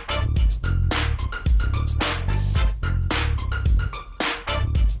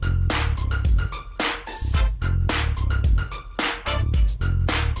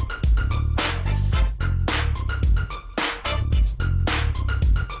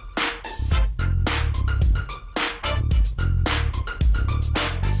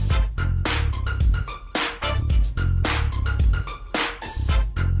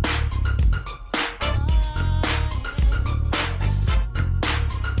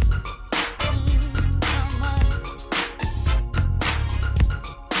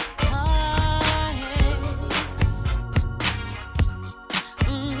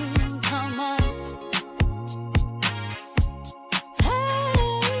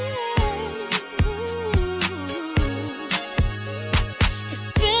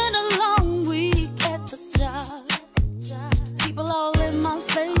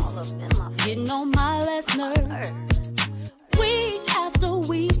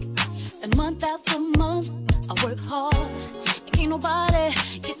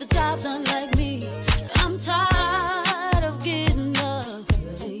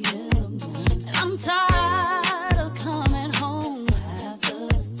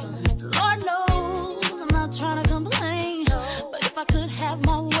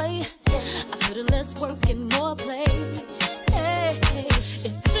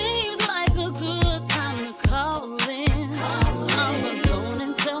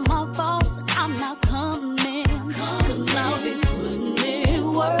 I'll be putting in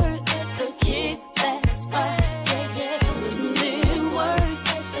work at the kickback.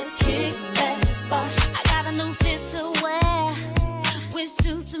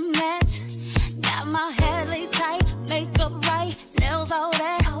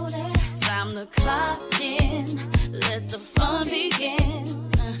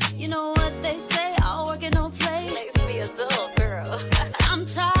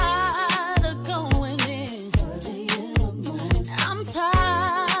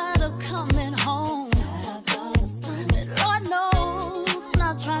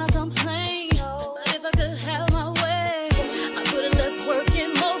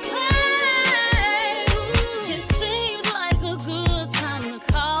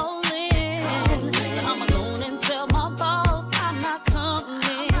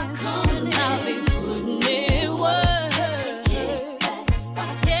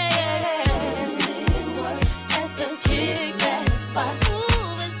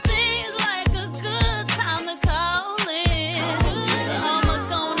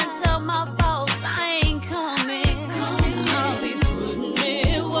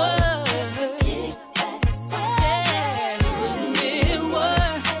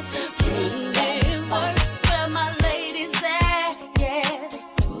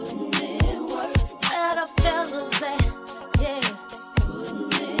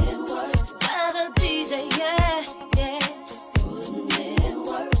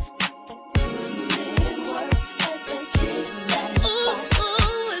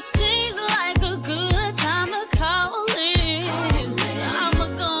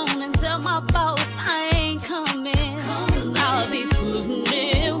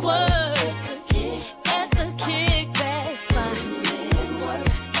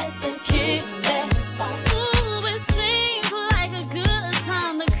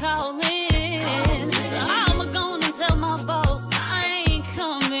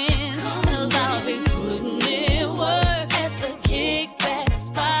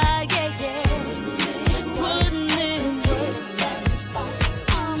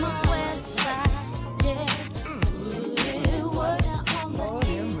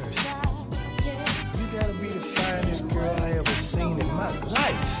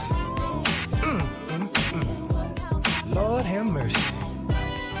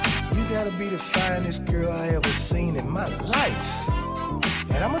 gotta be the finest girl I ever seen in my life.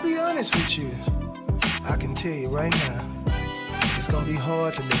 And I'm gonna be honest with you, I can tell you right now, it's gonna be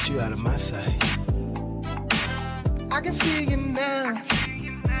hard to let you out of my sight. I can see you now,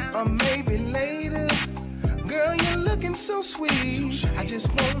 or maybe later. Girl, you're looking so sweet, I just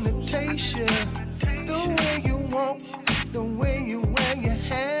wanna taste you. The way you walk, the way you wear your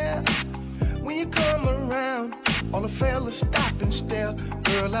hair. When you come around, all the fellas stop and stare.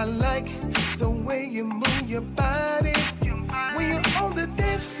 Girl, I like the way you move your body. When you're on the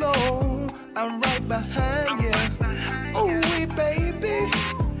dance floor, I'm right behind you. Ooh, baby,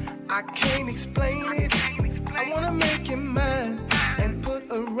 I can't explain it. I wanna make you mine and put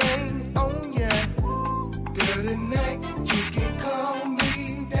a ring on ya. Girl, tonight you can call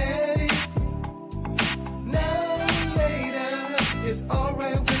me daddy. Now later, it's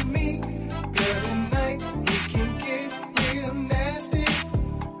alright with me. Girl, tonight we can get real nasty.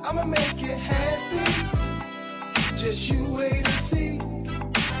 I'ma make you happy. Just you wait and see.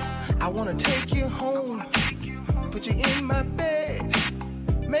 I wanna take you home, put you in my bed,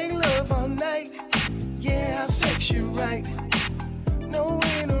 make love all night. Yeah, I'll sex you right. No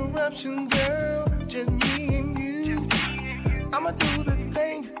interruption, girl, just me and you. I'ma do the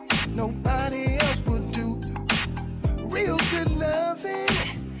things nobody else would do. Real good loving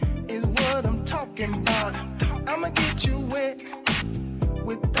is what I'm talking about. I'ma get you wet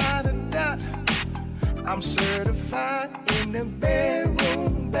without a doubt. I'm certified in the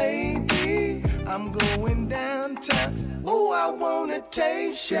bedroom, baby. I'm going downtown. Ooh, I wanna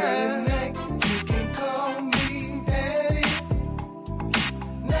taste ya. Tonight you can call me daddy.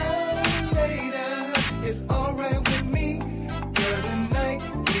 Now later, it's alright with me. Girl, tonight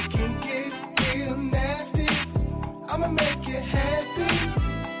we can get real nasty. I'ma make you happy.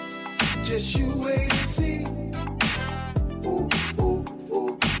 Just you wait and see. Ooh, ooh,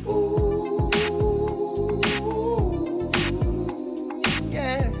 ooh, ooh.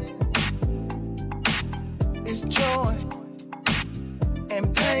 Yeah. It's joy and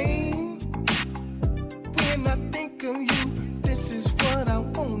pain. When I think of you, this is what I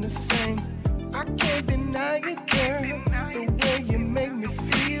wanna sing. I can't deny it, girl, the way you make me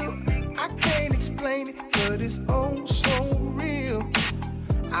feel. I can't explain it, but it's oh so real.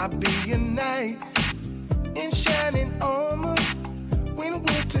 I'll be your knight in shining armor when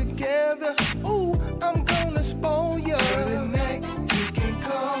we're together. Ooh, I'm gonna spoil you. Girl, tonight you can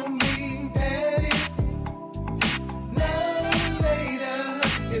call me daddy. Now later,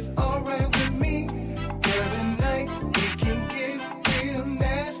 it's alright with me. Girl, tonight we can get real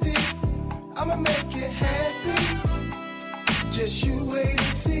nasty. I'ma make you happy. Just you wait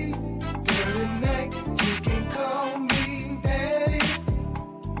and see. Girl, tonight you can call me daddy.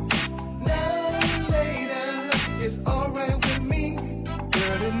 Now later, it's alright with me.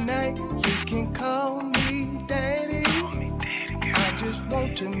 Girl, tonight you can call me daddy.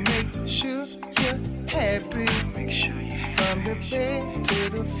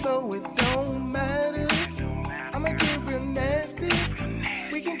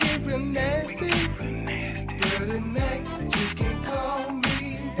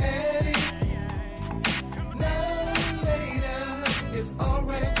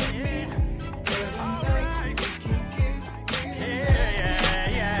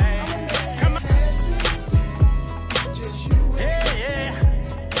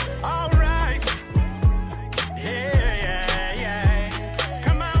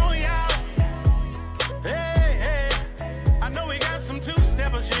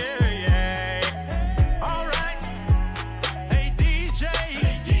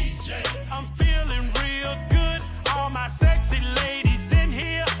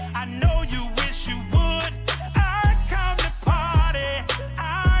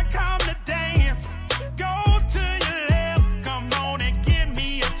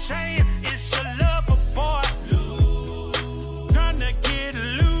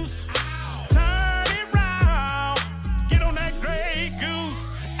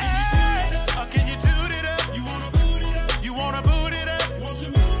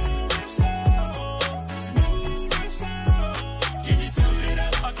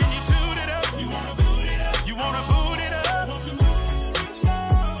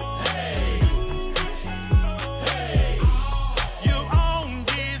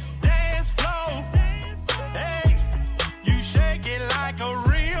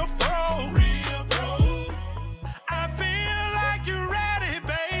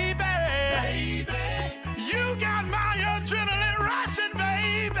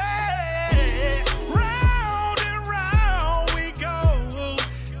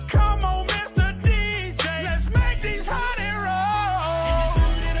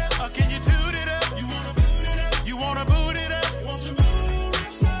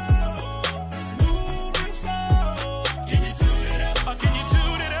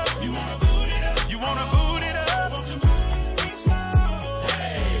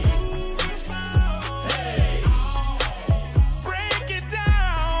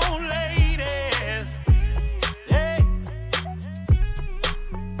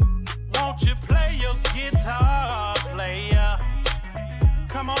 Won't you play your guitar, player?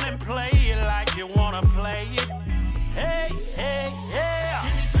 Come on and play it like you wanna play it. Hey, hey, hey.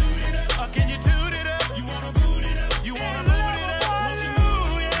 Can you toot it up? Can you toot it up? You wanna boot it up? You wanna boot it up? Won't you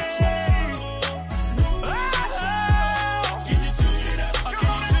move it? Can you toot it up?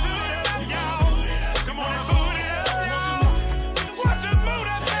 Can you toot it up? Y'all, come on and boot it up. Won't you boot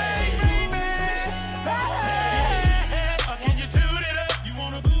it, baby? Can you toot it up? You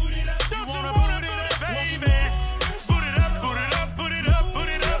wanna boot it up? You wanna boot it up, baby? Boot it up, boot it up, boot it up, boot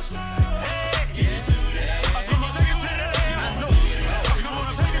it up. Hey, can you toot it up? Come on, take it to the left. I know. Come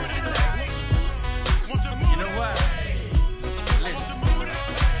on, take it to the left. Want you move? You know what? Listen.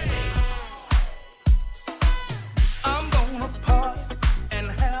 I'm gonna party and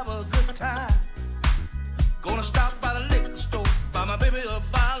have a good time. Gonna stop by the liquor store, buy my baby a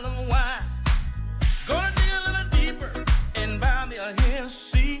bottle of wine. Gonna dig a little deeper and buy me a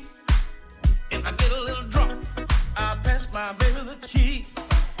Hennessy. If I get a little drunk, I'll pass my baby the key.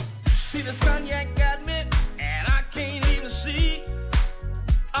 See, this cognac got me and I can't even see.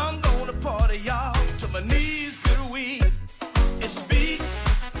 I'm gonna party, y'all, till my knees get weak. It's B-Y-O-B.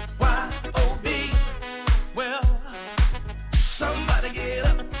 Well, somebody get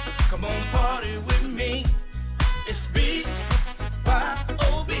up, come on, party with me. It's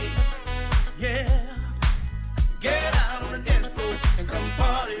B-Y-O-B. Yeah, get out on the dance floor and come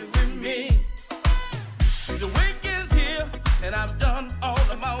party with me. See, the weekend's here and I've done all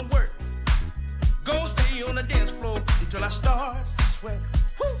of my work. Gonna stay on the dance floor until I start to sweat.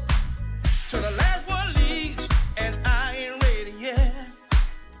 Woo! Till the last one leaves and I ain't ready yet.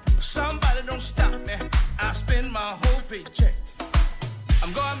 If somebody don't stop me, I spend my whole paycheck.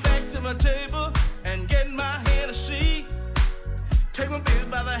 I'm going back to my table and getting my Hennessy. Take my baby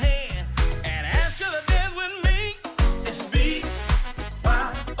by the hand and ask her to dance with me. It's B-Y-O-B,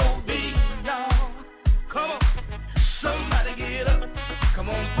 y'all. Come on, somebody get up. Come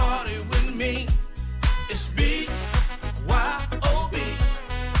on, party with me. It's B-Y-O-B,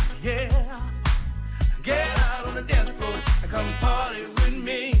 yeah. Get out on the dance floor and come party with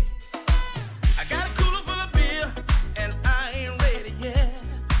me. I got a cooler full of beer and I ain't ready yet.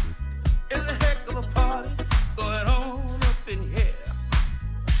 It's a heck of a party going on up in here.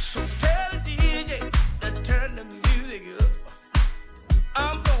 So tell the DJ to turn the music up.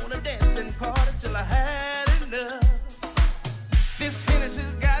 I'm gonna dance and party till I had enough. This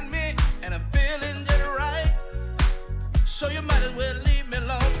Hennessy's got me and I'm feeling just right. So you might as well leave me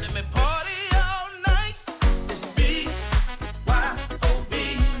alone. Let me party all night. It's B-Y-O-B,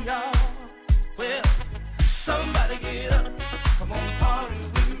 y'all. Well, somebody get up. Come on, party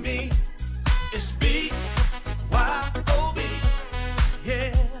with me. It's B-Y-O-B,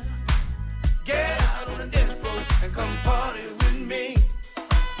 yeah. Get out on the dance floor and come party with me.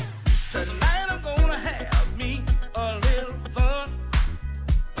 Tonight I'm gonna have me a little fun.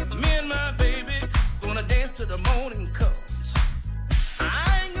 Me and my baby gonna dance to the morning cup.